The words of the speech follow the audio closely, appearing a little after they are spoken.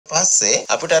පස්සේ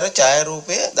අපිට අර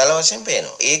ඡායාරූපය දල වශයෙන්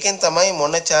පේනවා. ඒකෙන් තමයි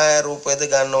මොන ඡායාරූපයද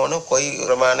ගන්න ඕන, කොයි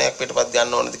ප්‍රමාණයක් පිටපත්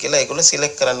ගන්න ඕනද කියලා ඒගොල්ලෝ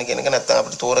සිලෙක්ට් කරන්න කියන එක නැත්නම්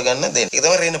අපිට තෝරගන්න දෙන්නේ. ඒක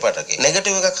තමයි රින පටකේ.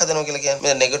 නෙගටිව් එකක් හදනවා කියලා කියන්නේ.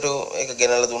 මේ නෙගටිව් එක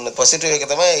ගෙනල්ලා දුන්නොත් පොසිටිව් එක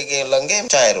තමයි ඒගොල්ලන්ගේ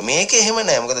ඡායාරූපය. මේක එහෙම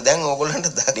නෑ. මොකද දැන්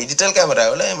ඕගොල්ලන්ට ඩිජිටල්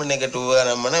කැමරාවල එහෙම නෙගටිව්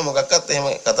නම්ම නෑ, මොකක්වත් එහෙම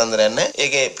කතන්දරයක් නෑ.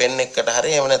 ඒකේ පෙන් එකකට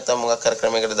හරි එහෙම නැත්නම් මොකක් හරි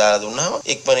ක්‍රමයකට දාලා දුන්නාම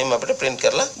ඉක්මනින්ම අපිට print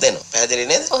කරලා දෙනවා. පැහැදිලි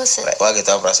නේද? ඔව් සර්. ඔයාගේ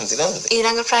තව ප්‍රශ්න තියෙනවද?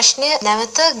 ඊළඟ ප්‍රශ්නය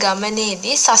නැවත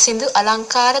ගමනේදී සසිඳු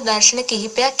අලංකාර දර්ශන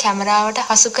කිහිපයක් කැමරාවට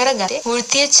හසු කරගත්තේ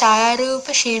වෘත්තීය ඡායාරූප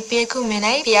ශිල්පියෙකු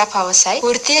මෙනයි පියා පවසයි.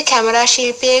 වෘත්තීය කැමරා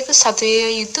ශිල්පියෙකු සතු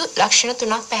විය යුතු ලක්ෂණ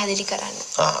තුනක් පැහැදිලි කරන්න.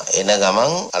 එන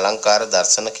ගමන් අලංකාර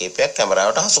දර්ශන කීපයක්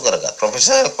කැමරාවට හසු කරගත්තා.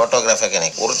 ප්‍රොෆෙෂනල් ෆොටෝග්‍රැෆර්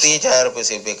කෙනෙක්. වෘත්තීය ඡායාරූප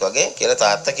ශිල්පියෙක් වගේ කියලා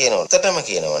තාත්තා කියනවා. ඇත්තටම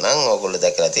කියනවා නම් ඕගොල්ලෝ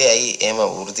දැකලා තියෙයි. ඇයි එහෙම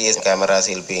වෘත්තීය කැමරා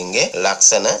ශිල්පීන්ගේ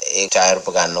ලක්ෂණ ඒ ඡායාරූප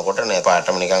ගන්නකොට නේ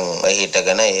පාටම නිකන්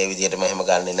හිටගෙන ඒ විදිහටම එහෙම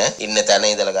ගන්නෙ නැහැ. ඉන්න තැන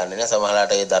ඉඳලා ගන්නෙ නැහැ.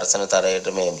 සමහරවිට ඒ දර්ශන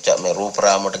තරයට මේ රූප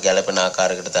රාමුවට ගැලපෙන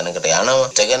ආකාරයකට තැනකට යනවා.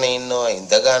 ඉඳගෙන ඉන්නවා,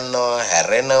 ඉඳ ගන්නවා,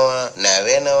 හැරෙනවා,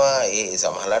 නැවෙනවා. ඒ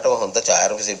සමහරවිට හොඳ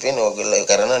ඡායාරූප ශිල්පීන් ඕගොල්ලෝ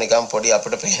කරන නිකන් පොඩි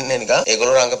අපිට පේන්නේ නිකන්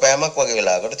ඒගොල්ලෝ රංගපෑමක් වගේ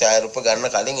වෙලාවකට ඡායාරූප ගන්න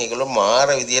කලින් ඒගොල්ලෝ මාර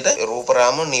විදියට රූප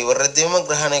රාමුව නිවැරදිවම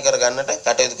ග්‍රහණය කරගන්නට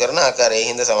කටයුතු කරන ආකාරය. ඒ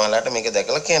හින්දා සමහරවිට මේක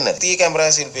දැකලා කියන්නේ. ඊ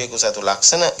කැමරා ශිල්පියෙකු සතු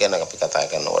ලක්ෂණ ගැන අපි කතා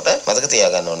කරනකොට මතක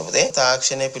තියාගන්න ඕනේ පුතේ.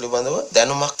 තාක්ෂණය පිළිබඳව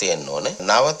දැනුමක් තියෙන්න ඕනේ.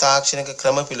 නව තාක්ෂණික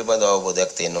ක්‍රම පිළිබඳව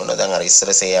අවබෝධයක් තියෙන්න ඕනේ. දැන් අර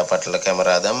ඉස්සර සේයා පටල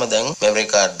කැමරා දැම්ම දැන් මෙමරි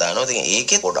කාඩ් දානවා. ඉතින්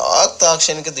ඒකේ ගොඩාක්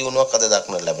තාක්ෂණික දියුණුවක් අද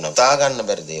දක්නට ලැබෙනවා. තා ගන්න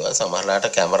බැරි දේවල් සමහරලාට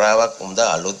කැමරාවක් උඹ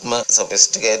අලුත්ම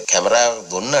සොෆිස්ටිකේට් කැමරාවක්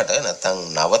දුන්නට නැත්නම්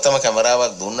නවතම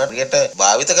කැමරාවක් දුන්නට ඊට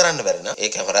භාවිත කරන්න බැරි නම් ඒ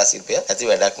කැමරා ශිල්පිය ඇති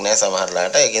වැඩක් නෑ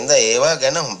සමහරලාට. ඒකින්ද ඒවා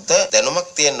ගැන හොඳ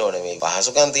දැනුමක් තියෙන්න ඕනේ. මේ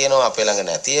පහසුකම් තියෙනවා අපේ ළඟ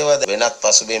නැති ඒවාද වෙනත්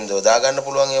පසුබිම් යොදා ගන්න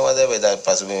පුළුවන් ඒවාද වෙනත්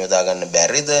පසුබිම් යොදා ගන්න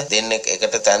බැරිද දෙන්නේ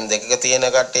එකට තැන් දෙකක තියෙන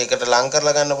කට්ටිය එකට ලං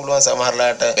කරලා ගන්න පුළුවන්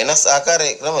සමහරලාට වෙනස්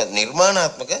ආකාරයේ ක්‍රම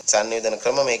නිර්මාණාත්මක සංවේදන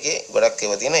ක්‍රම මේකේ ගොඩක්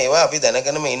ඒවා තියෙනවා. ඒවා අපි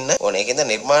දැනගෙනම ඉන්න ඕනේ. ඒකින්ද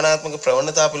නිර්මාණාත්මක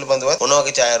ප්‍රවණතා පිළිබඳව මොන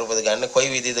වගේ ඡායාරූපද ගන්න, කොයි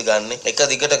විදිහද ගන්න, එක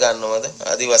දිගට ගන්නවද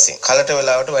ආදි වශයෙන් කලට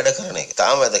වෙලාවට වැඩ කරන එක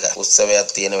තාම වැදගත්.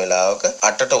 උත්සවයක් තියෙන වෙලාවක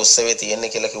 8ට උත්සවයේ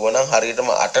තියෙන්නේ කියලා කිව්වනම්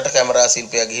හරියටම 8ට කැමරා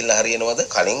ශිල්පියා ගිහිල්ලා හරියනවද?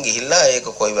 කලින් ගිහිල්ලා ඒක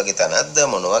කොයි වගේ තැනක්ද,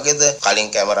 මොන වගේද,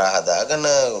 කලින් කැමරා හදාගෙන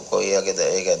කොයි වගේද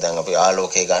ඒක දැන් අපි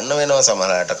ආලෝකය ගන්න වෙනවා,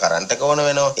 සමහරවිට කරන්ට් එක ඕන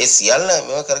වෙනවා. ඒ සියල්ල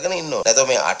මේවා කරගෙන ඉන්න ඕනේ.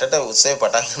 නැත්නම් මේ 8ට උත්සවය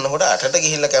පටන් ගන්නකොට 8ට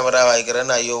ගිහිල්ලා කැමරාව අය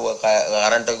කරන අයියෝ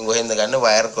කරන්ට් එක කොහෙන්ද ගන්න,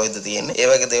 වයර් කොහෙද තියෙන්නේ, ඒ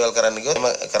වගේ දේවල් කරන්න කිව්වොත් එම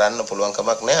කරන්න පුළුවන්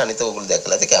කමක් නැහැ. අනිත ඔයගොල්ලෝ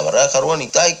දැකලා ඇති කැමරා කරුවන්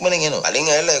ඉතා ඉක්මනින් එනවා. කලින්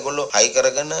ඇවිල්ලා ඒගොල්ලෝ හයි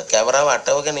කරගෙන කැමරාව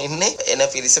අටවගෙන ඉන්නේ එන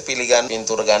පිරිස පිළිගන්න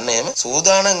පින්තූර ගන්න එහෙම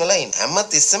සූදානම් වෙලා ඉන්න. හැම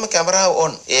තිස්සෙම කැමරාව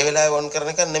ඔන්. ඒ වෙලාවේ ඔන්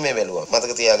කරන එක නෙමෙයි බැලුවා.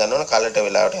 මතක තියාගන්න ඕනේ කලට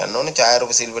වෙලාවට යන්න ඕනේ.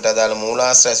 ඡායාරූප ශිල්පයට අදාළ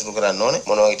මූලාශ්‍රය සුරු කරන්න ඕනේ.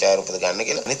 මොන වගේ ඡායාරූපද ගන්න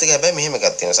කියලා. අනිත් එක හැබැයි මෙහෙම එකක්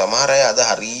තියෙනවා. සමහර අය අද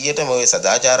හරියටම ඔය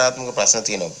සදාචාරාත්මක ප්‍රශ්න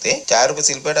තියෙනවා පුතේ. ඡායාරූප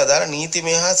ශිල්පයට අදාළ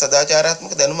නීතිමය හා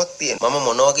සදාචාරාත්මක දැනුමක් තියෙනවා. මම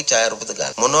මොන වගේ ඡායාරූපද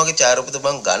ගන්න. මොන වගේ ඡායාරූපද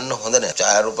මම ගන්න හොඳ නැහැ.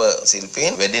 ඡායාරූප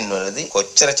ශිල්පීන් වෙඩින් වලදී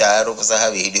කොච්චර ඡායාරූප සහ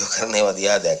වීඩියෝ කරන ඒවා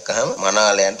දිහා දැක්කහම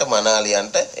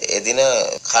මනාලියන්ට එදින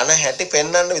කන හැටි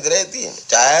පෙන්වන්න විතරයි තියෙන්නේ.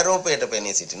 ඡායාරූපයට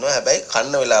පෙනී සිටිනවා. හැබැයි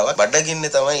කන්න වෙලාවක්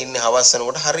බඩගින්නේ තමයි ඉන්නේ හවස්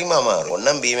වෙනකොට හරිම අමාරු.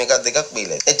 ඕන්නම් බීම එකක් දෙකක්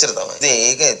බීලා. එච්චර තමයි. ඉතින්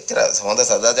ඒක එච්චර හොඳ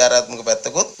සදාචාරාත්මක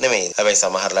පැත්තකුත් නෙමෙයි. හැබැයි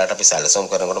සමහරලාට අපි සැලසුම්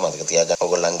කරනකොට මතක තියාගන්න.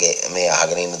 ඕගොල්ලන්ගේ මේ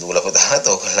අහගෙන ඉන්න දූල පුතාලත්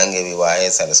ඕගොල්ලන්ගේ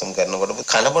විවාහයේ සැලසුම් කරනකොට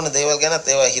කනබොන දේවල් ගැනත්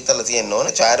ඒවා හිතලා තියෙන්න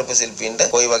ඕනේ. ඡායාරූප ශිල්පීන්ට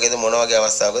කොයි වගේද මොන වගේ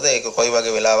අවස්ථාවකද ඒක කොයි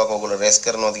වගේ වෙලාවක ඕගොල්ලෝ රෙස්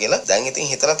කරනවද කියලා දැන් ඉතින්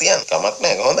හිතලා තියන්න. කමක්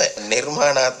නැහැ. හොඳයි.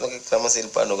 නිර්මාණාත්මක ක්‍රම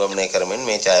ශිල්ප අනුගමනය කරමින්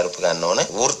මේ ඡායාරූප ගන්න ඕනේ.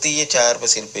 වෘත්තීය ඡායාරූප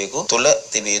ශිල්පියෙකු තුල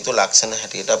තිබිය යුතු ලක්ෂණ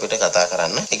හැටියට අපිට කතා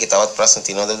කරන්න. ඒකේ තවත් ප්‍රශ්න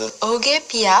තියෙනවද? ඔහුගේ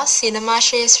පියා සිනමා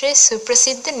ශාස්ත්‍රයේ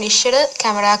සුප්‍රසිද්ධ නිශ්චල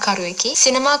කැමරාකරුවෙකි.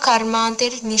 සිනමා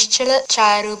කර්මාන්තයේ නිශ්චල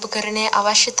ඡායාරූපකරණයේ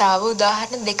අවශ්‍යතාව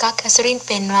උදාහරණ දෙකක් ඇසුරින්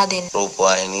පෙන්වා දෙන්න.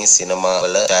 රූපවාහිනී සිනමා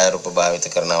වල ඡායාරූප භාවිත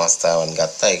කරන අවස්ථාවන්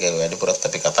ගත්තා. ඒක වැඩිපුරත්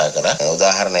අපි කතා කරා.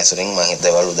 උදාහරණ ඇසුරින් මම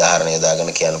හිතවල උදාහරණ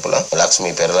යොදාගෙන කියන්න පුළුවන්.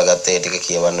 ලක්ෂ්මී පෙරලා ගත්තේ ඒ ටික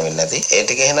කියවන්න වෙන්නේ නැති. ඒ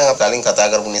ටික එහෙනම් අපි කලින් කතා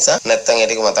කරපු නිසා නැත්තම් ඒ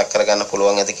ටික මතක් කරගන්න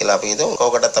පුළුවන් ඇති කියලා අපි හිතමු.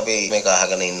 කවකටත් අපි මේක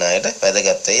අහගෙන ඉන්න අයට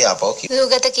වැදගත් වෙයි ආපහු කිව්වා.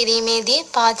 රූගත කිරීමේදී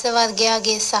පාත්‍ර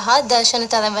වර්ගයාගේ සහ දර්ශන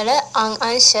තලවල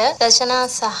අංශ රචනා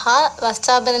සහ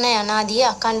වස්ත්‍රාභරණ යනාදී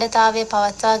අඛණ්ඩතාවය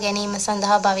පවත්වා ගැනීම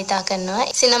සඳහා භාවිතා කරනවා.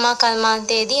 සිනමා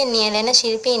කර්මාන්තයේදී නියැලෙන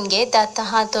ශිල්පීන්ගේ දත්ත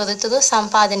හා තොරතුරු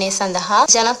සම්පාදනය සඳහා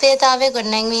ජනප්‍රියතාවය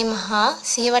ගොඩනැංවීම හා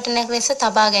සිහිවටනක් ලෙස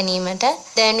තබා ගැනීමට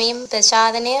දැන්වීම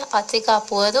ප්‍රචාරණය පත්‍රිකා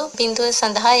පුවරු පින්තූර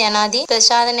සඳහා යනාදී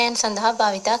ප්‍රචාරණයන් සඳහා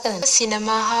භාවිතා කරනවා.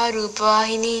 සිනමා හා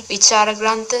රූපවාහිනී විචාර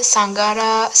ග්‍රන්ථ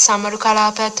සංගාරා සමරු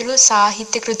කලාප ඇතුළු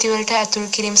සාහිත්‍ය කෘතිවලට ඇතුළු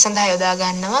කිරීම සඳහා යොදා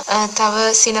ගන්නවා.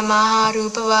 තව සිනමා හා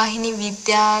රූපවාහිනී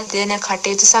විද්‍යා දෙන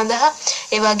කටයුතු සඳහා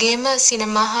ඒ වගේම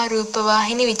සිනමා හා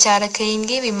රූපවාහිනී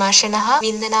විචාරකයින්ගේ විමර්ශන හා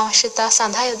වින්දන අවශ්‍යතා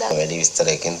සඳහා යොදා ගන්නවා. වැඩි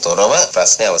විස්තරයකින් තොරව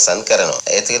ප්‍රශ්නේ අවසන් කරනවා.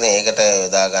 ඒකට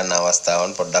යොදා ගන්න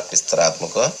අවස්ථාවන් පොඩ්ඩක් ගොඩක්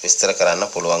විස්තරාත්මකව විස්තර කරන්න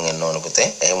පුළුවන් වෙන්න ඕන පුතේ.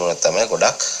 එහෙම වුණොත් තමයි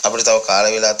ගොඩක් අපිට තව කාල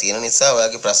වේලා තියෙන නිසා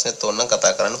ඔයාගේ ප්‍රශ්නෙත් ඕනනම්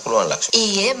කතා කරන්න පුළුවන් ලක්ෂ.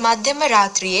 ඊයේ මධ්‍යම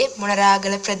රාත්‍රියේ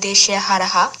මොනරාගල ප්‍රදේශය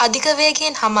හරහා අධික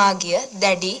වේගයෙන් හමා ගිය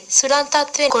දැඩි සුළං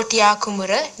තත්ත්වයෙන් කොටියා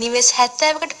කුඹුර නිවෙස්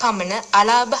 70කට පමණ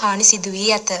අලාභ හානි සිදු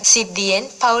වී ඇත. සිද්ධියෙන්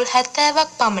පවුල් 70ක්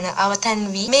පමණ අවතන්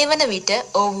වී මේ වන විට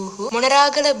ඔවුහු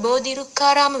මොනරාගල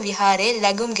බෝධිරුක්කාරාම විහාරයේ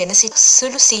läගුම්ගෙන සිට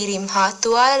සුළු සීරීම් හා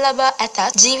තුවාල ලබා ඇතත්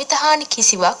ජීවිත හානි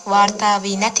කිසිවක් වාර්තා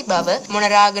වී නැති බව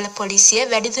මොනරාගල පොලිසිය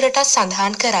වැඩිදුරටත්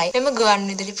සඳහන් කරයි. මෙම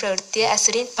ගුවන්විදුලි ප්‍රවෘත්තිය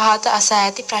ඇසුරින් පහත අසා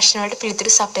ඇති ප්‍රශ්න වලට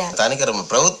පිළිතුරු සපයන. තනිකරම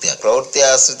ප්‍රවෘත්තියක්. ප්‍රවෘත්තිය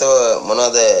ආශ්‍රිතව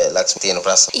මොනවද ලක්ෂ තියෙන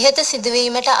ප්‍රශ්න? ඉහත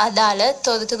සිදුවීමට අදාළ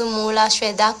තොරතුරු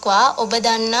මූලාශ්‍රය දක්වා ඔබ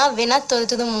දන්නා වෙනත්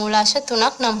තොරතුරු මූලාශ්‍ර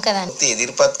 3ක් නම් කරන්න.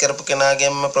 ඉදිරිපත් කරපු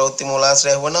කෙනාගෙන්ම ප්‍රවෘත්ති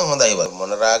මූලාශ්‍රය වුණා හොඳයි වගේ.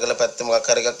 මොනරාගල පැත්තේ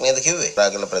මොකක් හරි එකක් නේද කිව්වේ?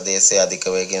 රාගල ප්‍රදේශයේ අධික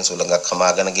වේගයෙන් සුළඟක්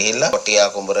හමාගෙන ගිහිල්ලා කොටියා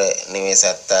කුඹුර නිවෙස්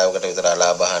 70කට විතර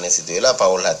අලාභහානි සිදු වෙලා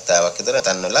පවුල් 70ක් විතර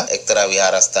තැන්වල එක්තරා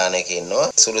විහාරස්ථානයක ඉන්නවා.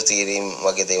 සුළු තීරීම්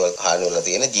වගේ දේවල් හානි වෙලා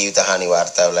තියෙන ජීවිත හානි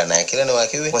වාර්තා වෙලා නැහැ කියලා නවා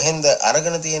කිව්වේ. කොහෙන්ද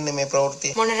අරගෙන තියෙන්නේ මේ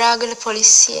ප්‍රවෘත්තිය? මොනරාගල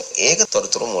පොලිසිය. ඒක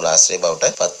තොරතුරු මූලාශ්‍රය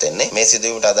බවට පත් වෙන්නේ. මේ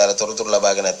සිදුවීමට අදාළ තොරතුරු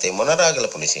ලබාගෙන නැත්තේ මොනරාගල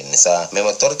පොලිසිය නිසා මෙම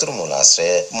තොරතුරු මූලාශ්‍රය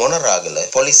මොනරාගල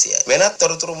පොලිසිය. වෙනත්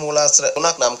තොරතුරු මූලාශ්‍ර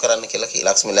 3ක් නම් කරන්න කියලා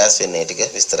ලක්ෂ්මී ලෑස් වෙන්නේ ටික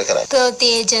විස්තර කරන්න.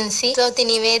 ප්‍රවෘත්ති ඒජන්සි, ප්‍රවෘත්ති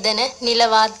නිවේදන, නිල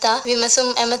වාර්තා, විමසුම්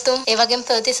ඇමතුම්, ඒ වගේම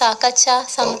ප්‍රවෘත්ති සාකච්ඡා,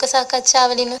 සමුඛ සාකච්ඡා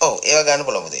වලින්. ඔව් ඒවා ගන්න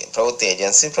පුළුවන් පුතේ. ප්‍රවෘත්ති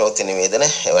ඒජන්සි, ප්‍රවෘත්ති නිවේදන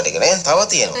ඒවා ටික නේ. තව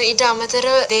තියෙනවා. ඊට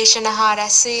අමතරව දේශනා හා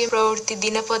රැස්වීම, ප්‍රවෘත්ති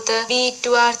දිනපොත,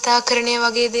 බීට්ටු වාර්තාකරණය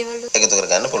වගේ දේවල් එකතු කර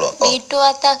ගන්න පුළුවන්. බීට්ටු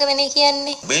වාර්තාකරණය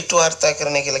කියන්නේ? බීට්ටු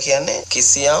වාර්තාකරණය කියලා කියන්නේ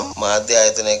කිසියම් මාධ්‍ය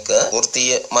ආයතනයක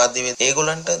වෘත්තීය මාධ්‍ය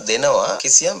ඒගොල්ලන්ට දෙනවා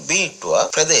කිසියම්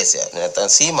බීට්ටුවක් ප්‍රදේශයක් නැත්නම්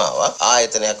සීමාවක්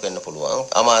ආයතනයක් වෙන්න පුළුවන්,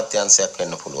 අමාත්‍යාංශයක්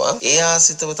වෙන්න පුළුවන්. ඒ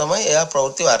ආසිතව තමයි එයා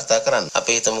ප්‍රවෘත්ති වාර්තා කරන්නේ.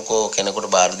 අපි හිතමුකෝ කෙනෙකුට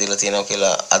බාර දීලා තියෙනවා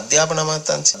කියලා අධ්‍යාපන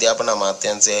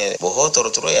අමාත්‍යාංශයේ බොහෝ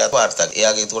තොරතුරු එයා වාර්තා කරනවා.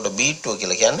 එයාගේ ඒකට බීට්ටුව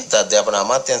කියලා කියන්නේ අධ්‍යාපන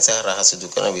අමාත්‍යාංශය හරහා සිදු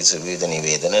කරන විවිධ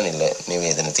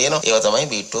නිවේදන තියෙනවා. ඒවා තමයි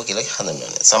බීට්ටුව කියලා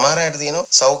හඳුන්වන්නේ. සමහර අයට තියෙනවා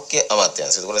සෞඛ්‍ය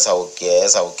අමාත්‍යාංශය. ඒකට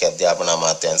සෞඛ්‍ය අධ්‍යාපන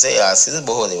අමාත්‍යාංශය ඒ ආසිත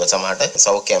බොහෝ දේවල් සමහරට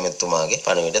සෞඛ්‍ය ඇමතුමාගේ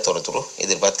පණිවිඩ තොරතුරු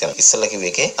ඉදිරිපත් කරනවා. ඉස්සෙල්ලා කිව්ව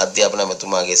එකේ අධ්‍යාපන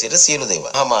ඇමතුමාගේ සිට සියලු දේවල්.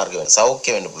 මාර්ග වෙන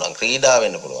සෞඛ්‍ය වෙන්න පුළුවන්, ක්‍රීඩා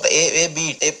වෙන්න පුළුවන්. ඒ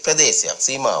බීට් ඒ ප්‍රදේශයක්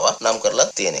සීමාවක් නම් කරලා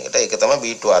තියෙන එකට ඒක තමයි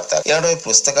බීට් වාර්තා. ඊළඟට ඔය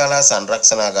පුස්තකාලය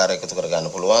සංරක්ෂණාගාර එකතු කර ගන්න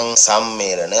පුළුවන්.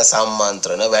 සම්මේලන,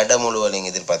 සම්මන්ත්‍රණ, වැඩමුළු වලින්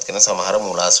ඉදිරිපත් කරන සමහර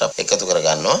මූලාශ්‍ර එකතු කර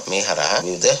ගන්නවා. මේ හරහා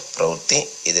විවිධ ප්‍රවෘත්ති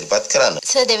ඉදිරිපත් කරන්න.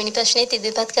 සර් දෙවෙනි ප්‍රශ්නේත්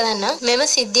ඉදිරිපත් කරන්න. මෙම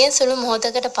සිද්ධියෙන් සුළු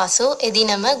මොහොතකට පසු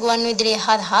එදිනම ගුවන්විදුලිය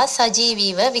හරහා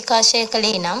සජීවීව විකාශය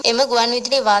කළේ නම් එම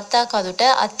ගුවන්විදුලි වාර්තාකරුට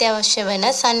අත්‍යවශ්‍ය වන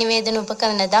sannivedana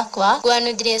උපකරණ දක්වා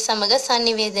ගුවන්විදුලිය සමග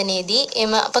sannivedanයේදී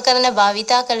එම උපකරණ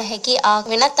භාවිතා කළ හැකි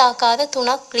වෙනත් ආකාර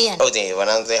 3ක් ක්‍රියන. ඔව් ඉතින්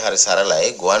වනාන්තරේ හරි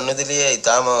සරලයි. ගුවන්විදුලිය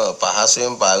ඊටාම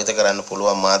පහසුවෙන් භාවිත කරන්න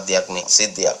පුළුවන් මාධ්‍යයක් නේ.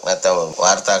 සිද්ධියක්. නැත්නම්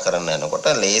වාර්තා කරන්න යනකොට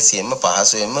ලේසියෙන්ම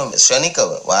පහසුවෙන්ම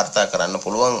ශ්‍රණිකව වාර්තා කරන්න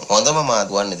පුළුවන් හොඳම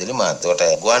ගුවන්විදුලි මාධ්‍ය.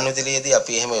 ඒකට ගුවන්විදුලියේදී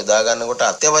අපි එහෙම යොදා ගන්නකොට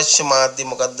අත්‍යවශ්‍ය මාධ්‍ය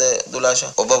මොකද්ද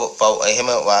දුලාෂා? ඔබ එහෙම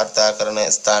වාර්තා කරන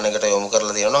ස්ථානයකට යොමු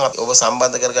කරලා තියෙනවා නම් ඔබ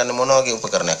සම්බන්ධ කරගන්නේ මොන වගේ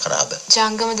උපකරණයක් කරාද?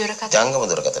 ජංගම දුරකථන. ජංගම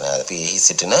දුරකථන. අපි එහි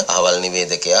සිටින අහවල්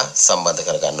නිවේදකයා සම්බන්ධ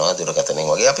කරගන්නවා දුරකථනයෙන්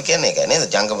වගේ අපි කියන්නේ ඒකයි නේද?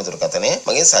 ජංගම දුරකථනය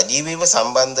මගේ සජීවීව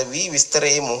සම්බන්ධ වී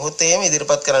විස්තරයේ මොහොතේම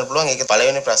ඉදිරිපත් කරන්න පුළුවන්. ඒක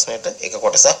පළවෙනි ප්‍රශ්නෙට ඒක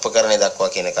කොටසක් උපකරණය දක්වා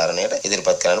කියන කාරණයට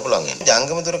ඉදිරිපත් කරන්න පුළුවන් වෙනවා.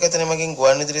 ජංගම දුරකථනය මගින්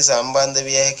ගුවන්විදුලි සම්බන්ධ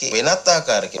විය හැකි වෙනත්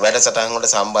ආකාරයකින් වැඩසටහන්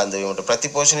වලට සම්බන්ධ වීමට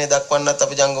ප්‍රතිපෝෂණය දක්වන්නත්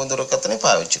අපි ජංගම දුරකථනය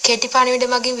පාවිච්චි කරනවා. කෙටි පණිවිඩ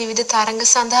මගින් විවිධ තරංග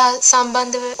සඳහා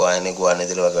සම්බන්ධව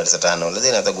ගුවන්විදුලි වගේ වැඩසටහන්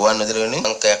වලදී නැත්නම් ගුවන්විදුලි වෙනුවෙන්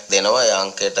අංකයක් දෙනවා. ඒ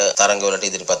අංකයට තරංග වලට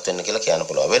ඉදිරිපත් වෙන්න කියලා කියන්න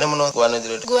පුළුවන්. වෙන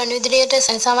මොනවද ගුවන්විදුලියට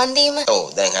සවන් දීම? ඔව්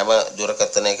දැන් හැම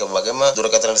දුරකථනයක වගේම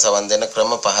දුරකථනට සවන් දෙන්න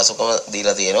ක්‍රම පහසුකම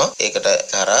දීලා තියෙනවා. ඒකට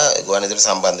හරහා ගුවන්විදුලි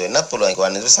සම්බන්ධ වෙන්නත් පුළුවන්.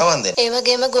 ගුවන්විදුලි සවන් දෙන්න. ඒ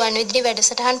වගේම ගුවන්විදුලි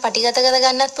වැඩසටහන් පටිගත කර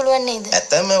ගන්නත් පුළුවන් නේද?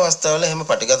 ඇතැම් අවස්ථාවල එහෙම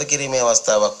පටිගත කිරීමේ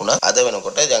අවස්ථාවක් වුණා. අද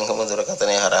වෙනකොට ජංගම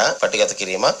දුරකථනය හරහා පටිගත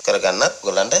කිරීමක් කරගන්නත්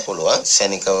ඔයගොල්ලන්ට පුළුවන්.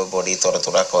 ශනිකව පොඩි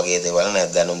තොරතුරක් වගේ දේවල්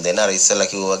නැත් දැනුම් දෙන්න. අර ඉස්සෙල්ලා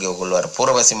කිව්වා වගේ ඔයගොල්ලෝ අර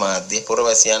පුරවැසි මාධ්‍ය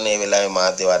පුරවැසියන් මේ වෙලාවේ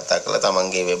මාධ්‍ය වාර්තා කරලා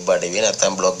තමන්ගේ වෙබ් අඩවිය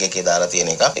නැත්නම් බ්ලොග් එකේ දාලා තියෙන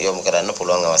එක යොමු කරන්න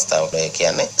පුළුවන් අවස්ථාවක්. ඒ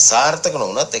කියන්නේ සාර්ථක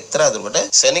නොවුනත් එක්තරා දුරකට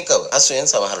ශනිකව හසුවෙන්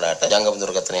සමහරලාට ජංගම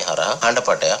දුරකථනය හරහා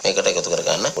හඬපටයක් මේකට එකතු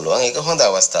කරගන්න පුළුවන්. ඒක හොඳ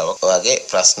අවස්ථාවක්. ඔයගේ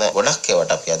ප්‍රශ්න ගොඩක්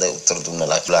ඒවට අපි අද උත්තර දුන්නා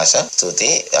ලක්ෂ්ලාෂා.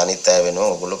 ස්තුතියි. අනිත් අය වෙනුව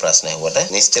ඔයගොල්ලෝ ප්‍රශ්න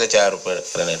ඇහුවට නිශ්චල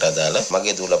චාරුපකරණයට අදාළ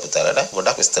මගේ දූල පුතාලට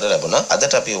ගොඩක් විස්තර ලැබුණා.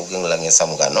 අදට අපි උගෙන් ළඟින්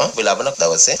සමු ගන්නවා. අපි ලබන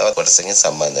දවසේ තවත් කොටසකින්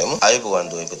සම්බන්ධ වෙමු. අයුබෝවන්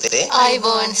දුවේ පුතේ.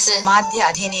 ආයුබෝවන් සර්. මාධ්‍ය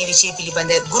අධ්‍යයනයේ විෂය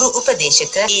පිළිබඳ ගුරු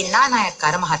උපදේශක ඒ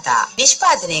නානායක්කාර මහතා.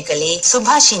 නිෂ්පාදනය කළේ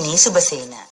සුභාෂිනී සුබසේන.